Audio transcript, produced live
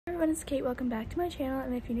everyone, it's Kate. Welcome back to my channel,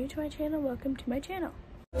 and if you're new to my channel, welcome to my channel.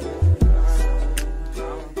 Okay,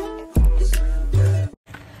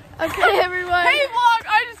 everyone. Hey vlog!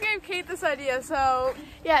 I just gave Kate this idea, so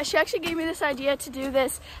yeah, she actually gave me this idea to do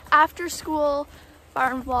this after school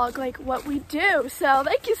farm vlog, like what we do. So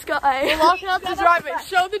thank you, Sky. we're walking up the driveway.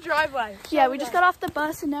 Show the driveway. Yeah, we just got off the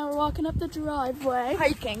bus and now we're walking up the driveway.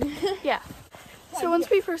 Hiking. Yeah. So once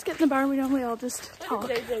we first get in the barn, we normally all just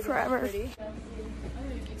talk forever.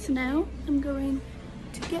 So now I'm going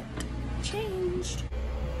to get changed.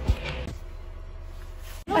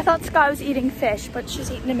 I thought Sky was eating fish, but she's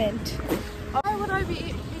eating a mint. Why would I be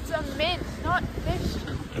eating pizza? Mint, not fish.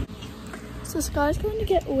 So Sky's going to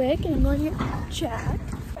get Wick and I'm going to get Jack.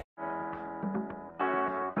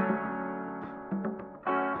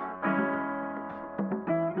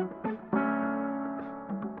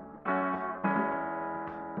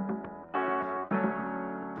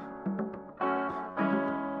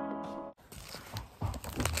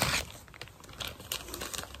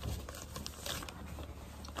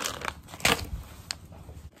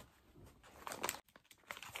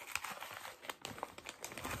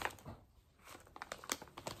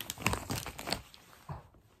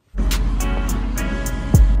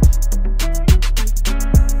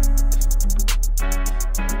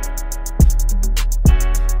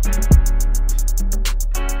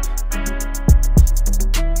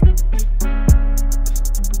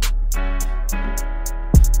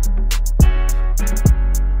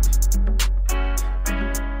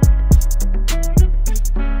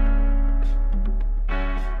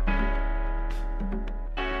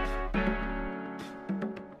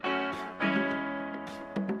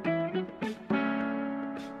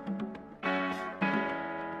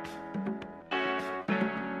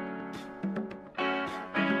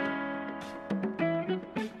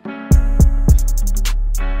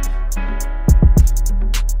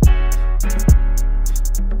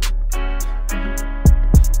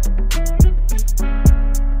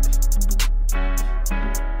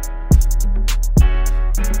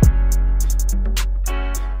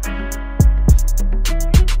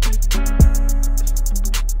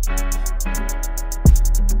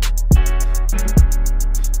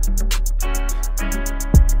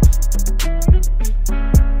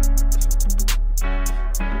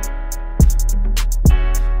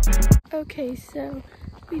 Okay, so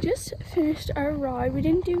we just finished our ride. We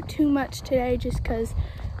didn't do too much today just because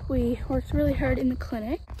we worked really hard in the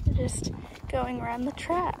clinic. We're just going around the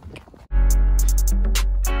track.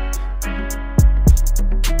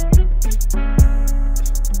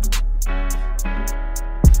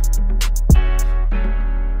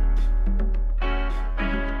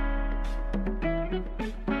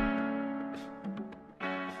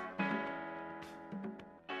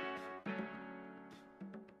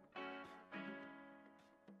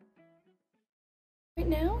 Right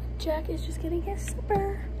now, Jack is just getting his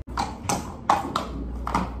supper.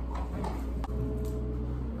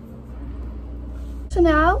 So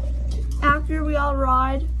now, after we all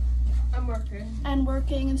ride I'm working. and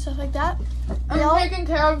working and stuff like that, I'm taking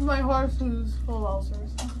care of my horse who's full of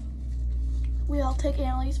ulcers. we all take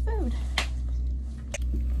Annalie's food.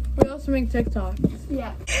 We also make TikToks.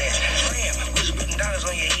 Yeah.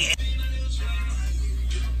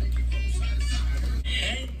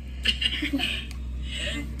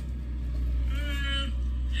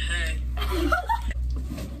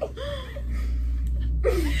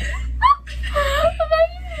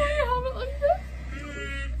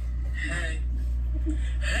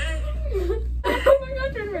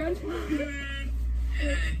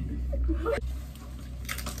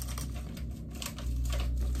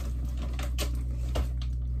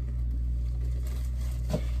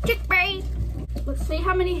 Chick-fil-A. Let's see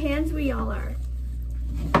how many hands we all are.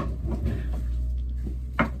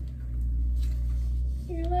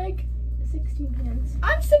 You're like 16 hands.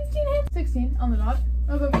 I'm 16 hands. 16 on the dot.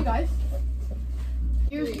 Oh, but you guys.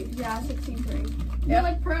 Yeah, 16.3. Yep. You're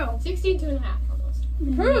like pro. 16.5 almost.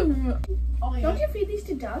 Oh, yeah. Don't you feed these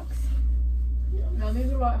to ducks? No,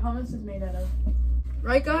 these are what hummus is made out of.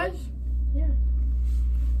 Right, guys? Yeah.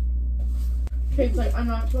 Kate's like, I'm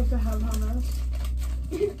not supposed to have hummus.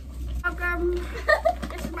 Welcome.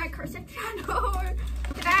 This is my Corset channel.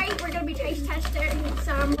 Today we're gonna be taste testing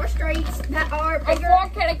some horse treats that are bigger. A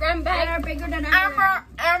 4 kilogram That bag. are bigger than ours.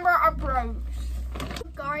 Amber approach.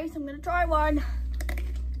 Guys, I'm gonna try one.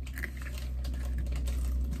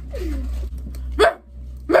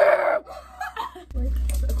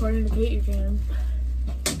 According to Kate, you can.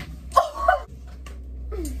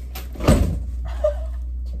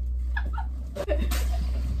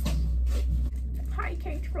 Hi,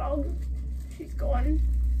 Kate vlog. She's gone.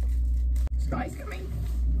 Sky's coming.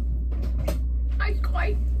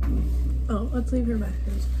 Oh, let's leave her back.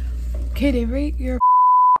 Okay, Avery, you're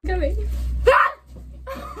Coming.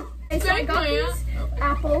 So I got these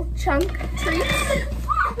apple chunk treats.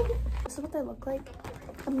 This is what they look like.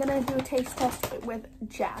 I'm gonna do a taste test with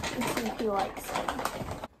Jack and see if he likes them.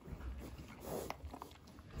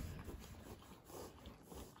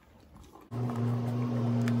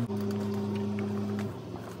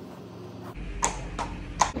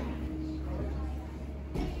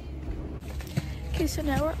 Okay, so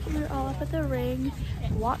now we're all up at the ring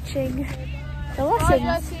watching the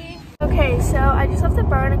lessons. Okay, so I just left the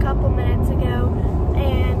barn a couple minutes ago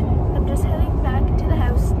and I'm just heading back to the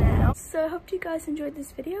house now. So I hope you guys enjoyed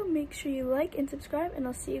this video. Make sure you like and subscribe and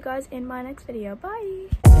I'll see you guys in my next video. Bye!